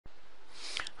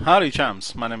Howdy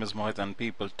champs, my name is Mohit and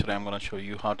people. Today I'm going to show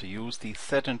you how to use the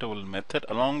setInterval method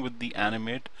along with the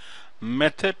animate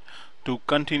method to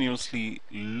continuously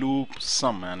loop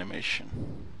some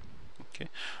animation. Okay,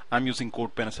 I'm using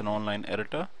CodePen as an online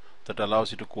editor that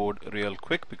allows you to code real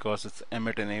quick because it's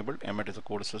Emmet enabled. Emmet is a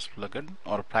code assist plugin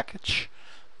or a package.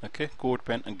 Okay,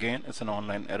 CodePen again is an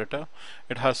online editor.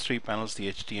 It has three panels: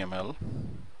 the HTML,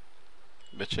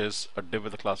 which is a div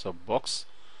with a class of box,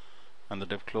 and the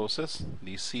div closes,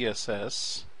 the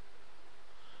CSS,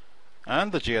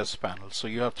 and the JS panel. So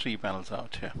you have three panels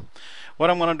out here. What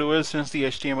I'm going to do is, since the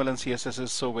HTML and CSS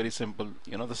is so very simple,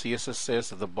 the CSS says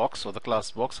that the box or the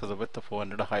class box has a width of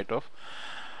 400, a height of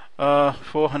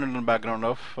 400, and a background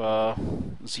of 000.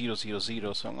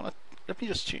 So I'm going to let me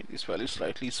just change these values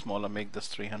slightly smaller, make this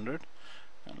 300,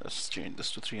 and let's change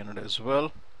this to 300 as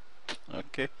well.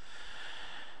 Okay,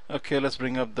 let's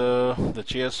bring up the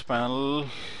JS panel.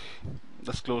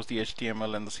 Let's close the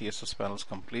HTML and the CSS panels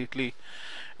completely,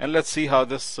 and let's see how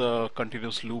this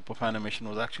continuous loop of animation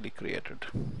was actually created.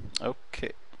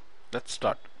 Okay, let's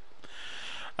start.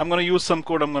 I'm going to use some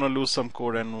code, I'm going to lose some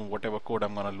code, and whatever code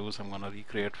I'm going to lose, I'm going to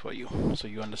recreate for you so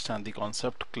you understand the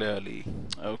concept clearly.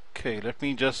 Okay, let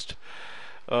me just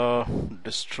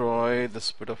destroy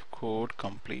this bit of code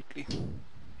completely.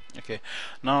 Okay,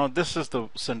 now this is the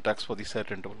syntax for the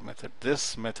setInterval method.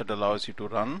 This method allows you to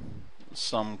run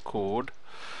some code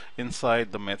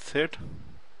inside the method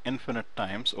infinite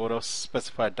times over a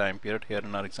specified time period. Here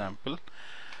in our example,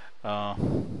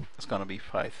 it's going to be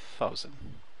 5,000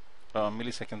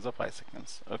 milliseconds or 5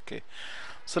 seconds. Okay,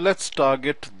 so let's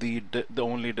target the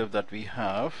only div that we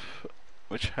have,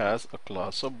 which has a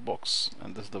class of box,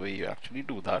 and this is the way you actually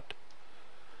do that.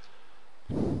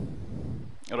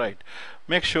 Right,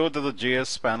 make sure that the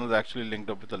JS panel is actually linked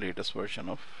up with the latest version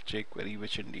of JQuery,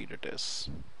 which indeed it is.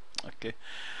 Okay,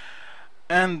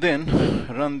 and then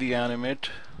run the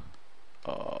animate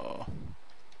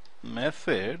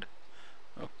method.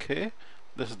 Okay,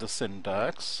 this is the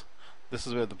syntax, this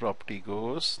is where the property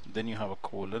goes, then you have a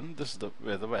colon, this is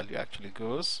where the value actually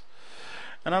goes,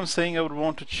 and I'm saying I would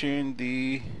want to change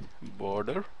the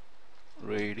border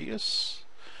radius,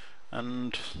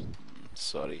 and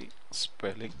sorry,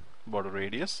 spelling, border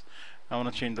radius. I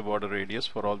want to change the border radius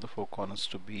for all the four corners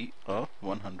to be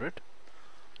 100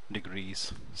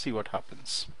 degrees. See what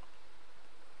happens.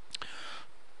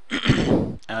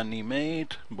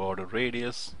 Animate border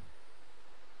radius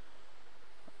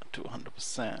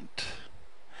 200%.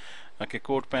 Okay,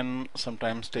 CodePen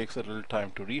sometimes takes a little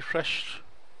time to refresh.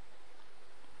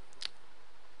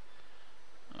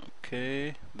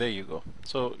 Okay, there you go.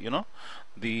 So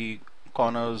the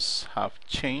corners have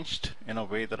changed in a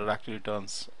way that it actually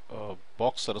turns a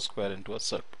box or a square into a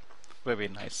circle. Very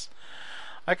nice.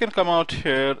 I can come out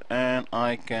here and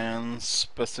I can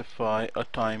specify a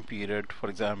time period, for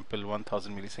example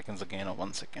 1000 milliseconds again, or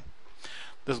 1 second.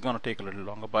 This is going to take a little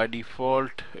longer. By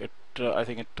default I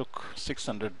think it took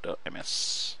 600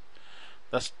 ms.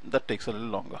 That takes a little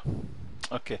longer.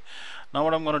 Okay, now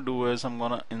what I'm going to do is I'm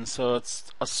going to insert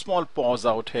a small pause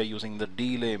out here using the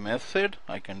delay method.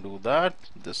 I can do that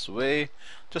this way.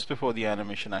 Just before the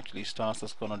animation actually starts,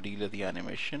 that's going to delay the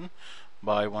animation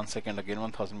by 1 second. Again,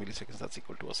 1000 milliseconds, that's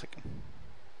equal to a second.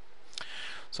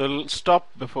 So it'll stop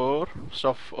or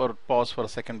pause for a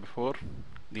second before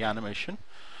the animation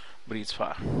breathes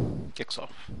fire, kicks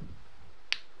off.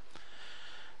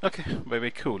 Okay,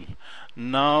 very cool.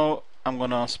 Now I'm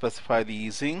gonna specify the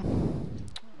easing,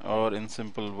 or in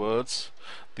simple words,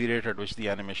 the rate at which the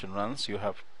animation runs. You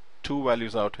have two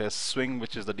values out here: swing,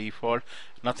 which is the default,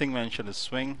 nothing mentioned is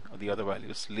swing, the other value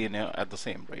is linear at the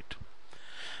same rate.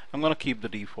 I'm gonna keep the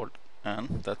default,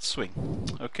 and that's swing.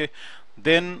 Okay,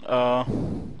 then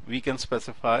we can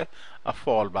specify a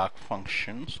fallback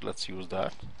function, so let's use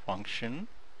that function.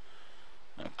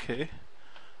 Okay,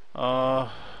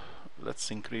 let's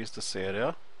increase this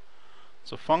area.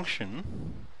 So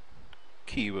function,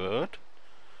 keyword,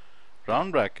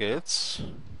 round brackets,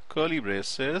 curly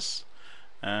braces,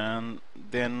 and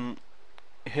then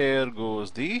here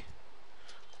goes the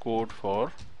code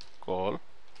for call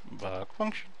back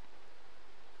function.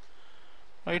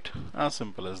 Right, as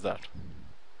simple as that.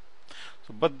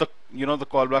 So, but the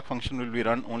callback function will be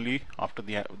run only after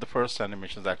the first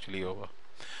animation is actually over.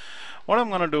 What I'm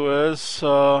going to do is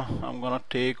I'm going to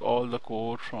take all the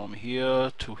code from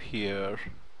here to here.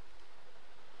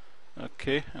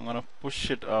 Okay, I'm going to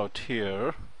push it out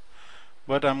here,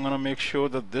 but I'm going to make sure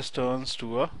that this turns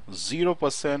to a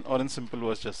 0%, or in simple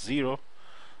words, just 0.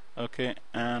 Okay,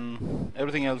 and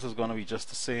everything else is going to be just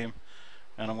the same,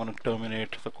 and I'm going to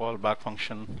terminate the callback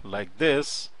function like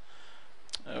this.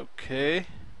 Okay,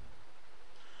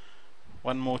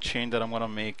 one more change that I'm gonna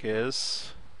make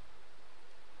is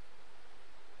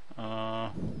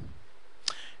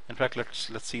in fact, let's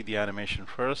see the animation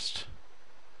first.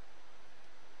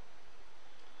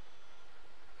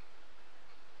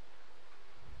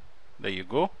 There you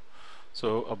go.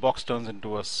 So a box turns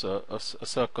into a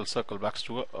circle, circle backs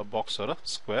to a box or a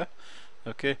square.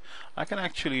 Okay, I can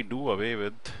actually do away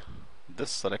with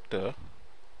this selector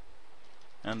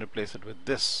and replace it with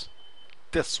this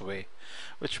way,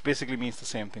 which basically means the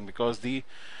same thing, because the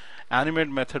animate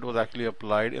method was actually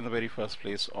applied in the very first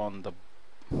place on the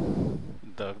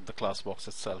class box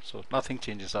itself, so nothing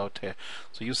changes out here.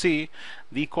 So you see,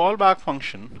 the callback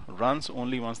function runs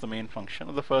only once the main function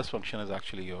or the first function is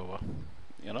actually over,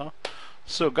 you know.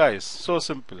 So guys, so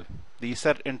simple. The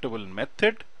setInterval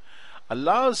method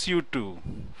allows you to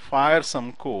fire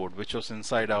some code which was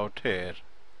inside out here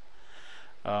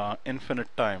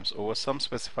infinite times over some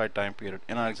specified time period.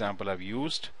 In our example, I've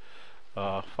used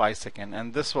 5 seconds,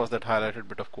 and this was that highlighted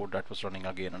bit of code that was running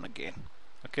again and again.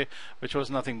 Okay, which was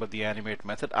nothing but the animate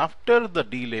method after the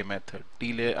delay method.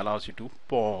 Delay allows you to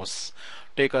pause,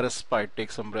 take a respite,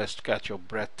 take some rest, catch your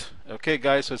breath. Okay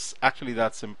guys, so it's actually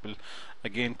that simple.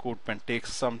 Again, CodePen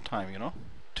takes some time, you know,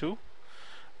 to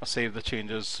save the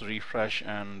changes, refresh,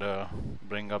 and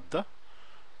bring up the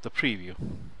preview.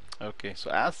 Okay,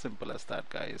 so as simple as that,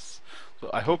 guys.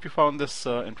 So I hope you found this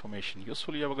information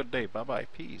useful. You have a good day. Bye bye.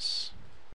 Peace.